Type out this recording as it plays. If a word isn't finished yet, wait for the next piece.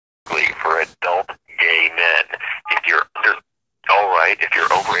for adult gay men. If you're if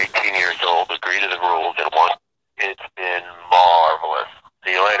you're over 18 years old, agree to the rules and want. It's been marvelous.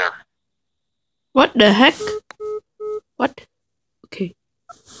 See you later. What the heck? What? Okay.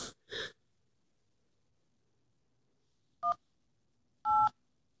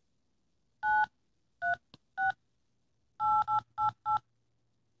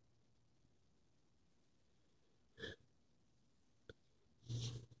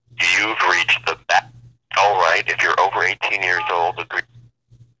 You've reached the back. Alright, if you're over 18 years old, agree.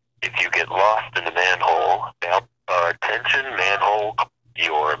 If you get lost in the manhole, attention manhole,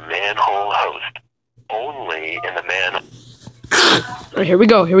 your manhole host. Only in the manhole. Alright, here we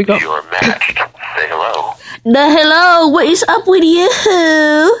go. You're matched. Say hello. Hello, what is up with you?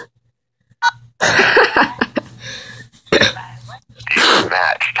 You're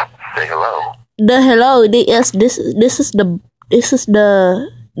matched. Say hello. Hello, this is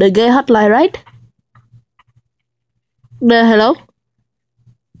the gay hotline, right? Hello.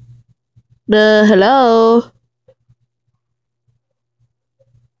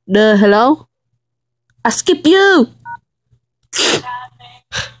 Hello. I skip you.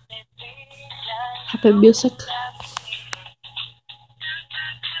 Happy music.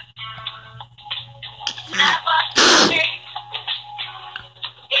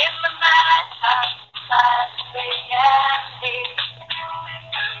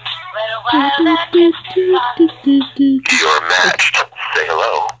 You're matched. Say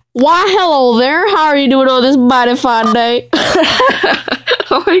hello. Why, hello there. How are you doing on this mighty fine day?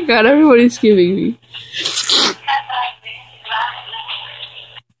 Oh my god, everybody's giving me.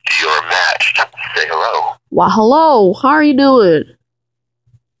 You're matched. Say hello. Why, hello. How are you doing?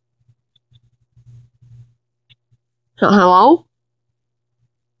 Hello?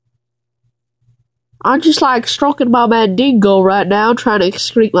 I'm just like stroking my mandingo right now, trying to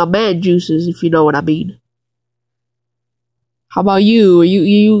excrete my man juices, if you know what I mean. How about you? Are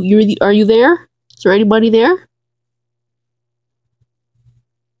you there? Is there anybody there?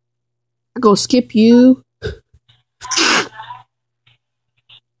 I go skip you. You're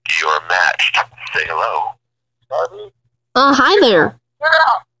matched. Say hello. Hi there.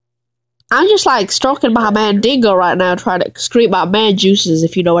 I'm just like stroking my mandingo right now, trying to excrete my man juices,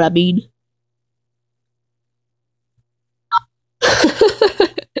 if you know what I mean.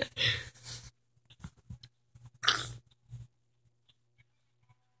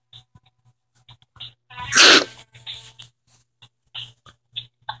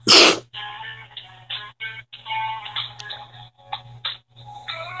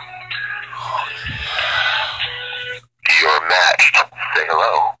 You're matched. Say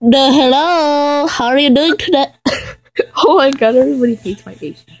hello. Hello. How are you doing today? Oh my god, everybody hates my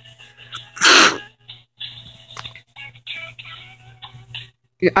age.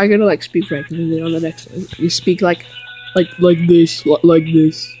 I'm gonna like speak right and then on the next one. You speak like this. You're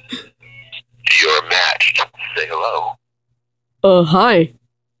matched. Say hello. Hi.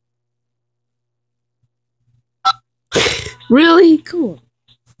 Really? Cool.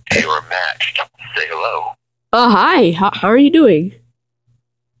 You're matched. Say hello. Hi. How are you doing?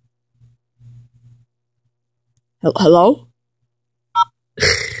 Hello?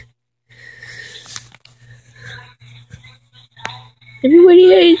 Everybody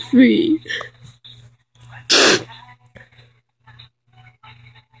hates me.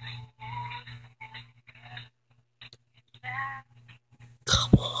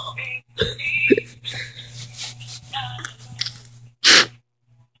 Come on.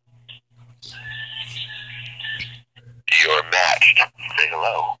 You're matched. Say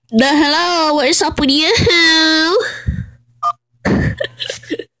hello. Hello, what is up with you?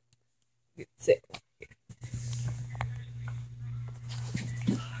 Sick.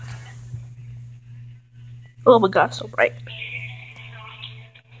 Oh my god, so bright.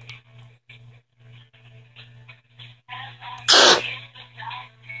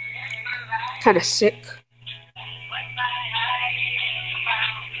 Kinda sick.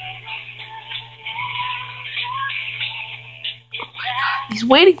 These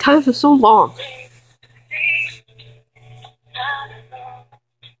waiting times are so long.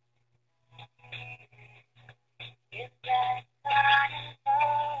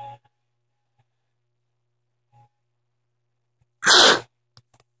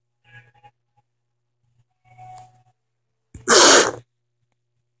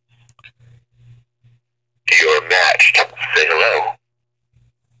 You're matched. Say hello.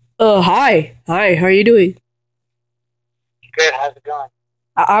 Hi. Hi, how are you doing? Good, how's it going?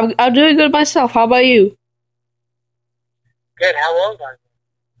 I'm doing good myself. How about you? Good, how old are you?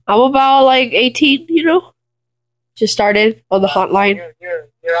 I'm about like 18, you know? Just started on the hotline. You're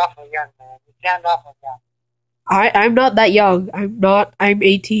You're awful young, man. You sound awful young. I'm not that young. I'm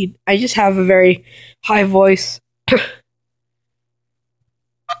 18. I just have a very high voice.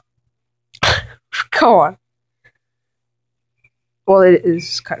 Come on. Well, it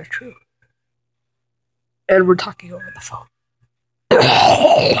is kind of true. And we're talking over the phone. Look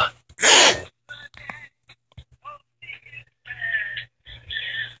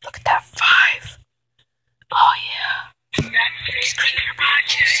at that 5. Oh, yeah. Scream your man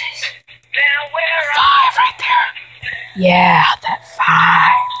juices. 5 right there. Yeah, that 5.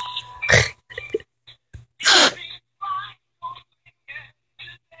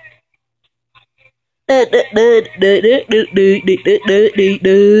 I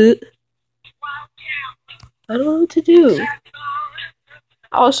don't know what to do.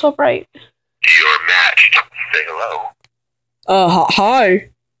 I was so bright. You're matched. Say hello. Hi.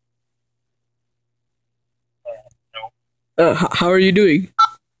 How are you doing?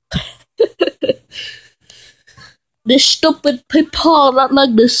 This stupid people not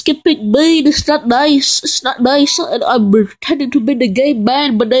like the skipping me. It's not nice. It's not nice. And I'm pretending to be the gay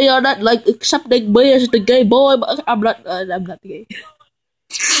man, but they are not like accepting me as the gay boy. But I'm not gay.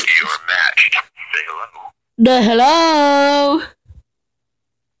 You're matched. Say hello. The hello.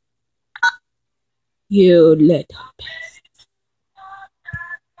 You little piece.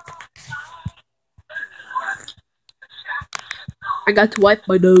 I got to wipe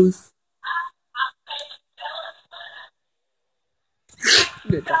my nose.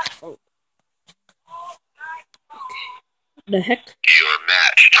 Okay. The heck? You're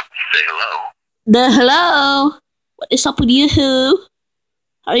matched. Say hello. The hello. What is up with you?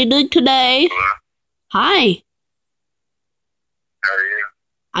 How are you doing today? Hello. Hi. How are you?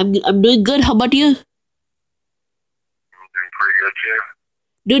 I'm doing good. How about you? I'm doing pretty good too.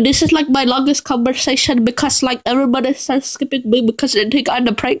 Dude, this is like my longest conversation because like everybody starts skipping me because they think I'm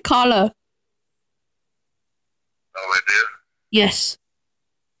the prank caller. Oh, they do? Yes.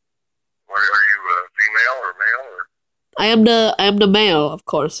 Are you female or male? Or? I am the male, of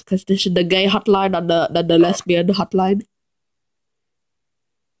course, because this is the gay hotline and the lesbian hotline.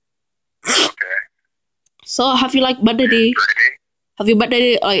 Okay. So have you like met any? Have you met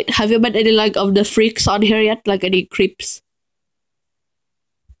any like of the freaks on here yet? Like any creeps?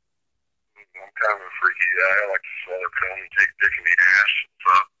 I'm kind of a freaky guy. I like to swallow cum and take dick and eat ass and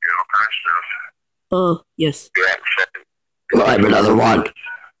fuck, all kind of stuff. Oh, yes. Go out and fuck. Well, I'm another one.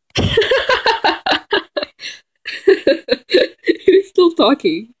 He's still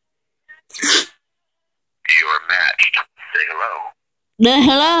talking. You're matched. Say hello. The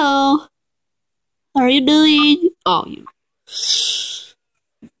hello. How are you doing? Oh, you.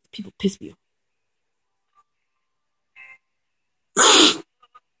 People piss me off.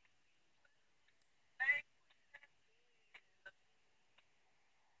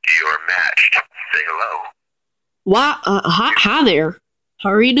 You're matched. Say hello. What? Hi there. How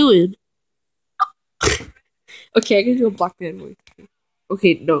are you doing? Okay, I can do a black man voice.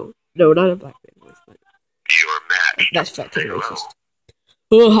 Okay, no, not a black man voice. But you're matched. That's fucking racist.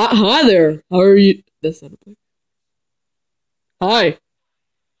 Oh, hi there. How are you? That's not a black. Hi.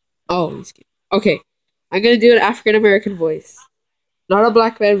 Oh, he's cute. Okay, I'm gonna do an African American voice, not a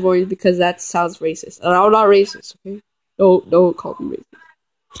black man voice because that sounds racist. And I'm not racist. Okay, don't call me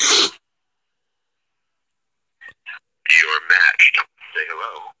racist. You're matched. Say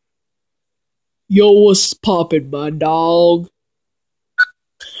hello. Yo, what's poppin', my dog?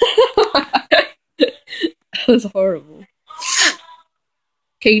 That was horrible.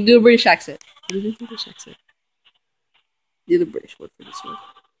 Can you do a British accent? Do the British accent. Do the British one for this one.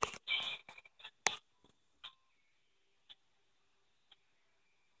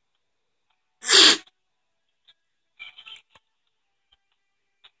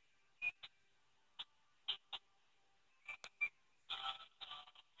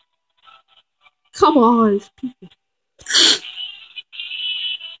 Come on, it's people.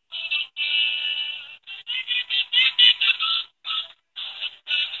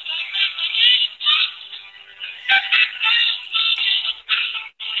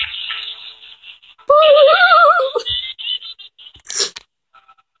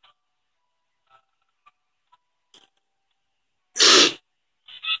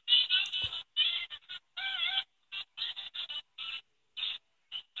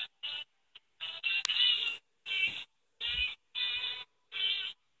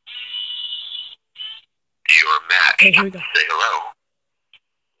 You're matched. Okay, here we go. Say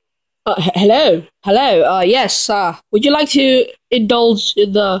hello. Hello. Yes. Would you like to indulge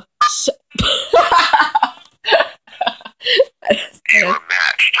in the? You're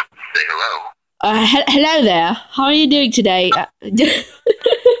matched. Say hello. Hello there. How are you doing today?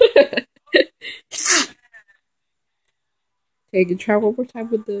 Okay, can try one more time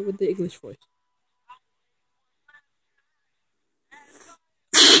with the English voice.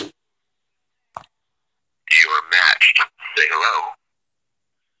 You're matched. Say hello.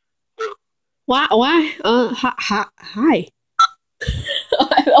 Why? Hi.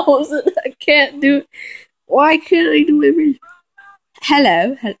 I can't do. Why can't I do everything?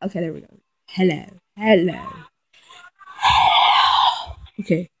 Hello. Okay, there we go. Hello.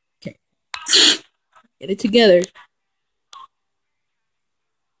 Okay. Get it together.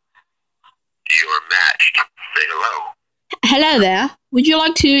 You're matched. Say hello. Hello there. Would you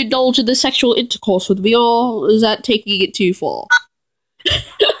like to indulge in the sexual intercourse with me, or is that taking it too far?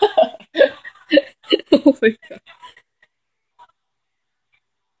 Oh my god.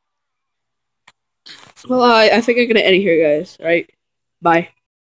 Well, I think I'm gonna end it here, guys. All right. Bye.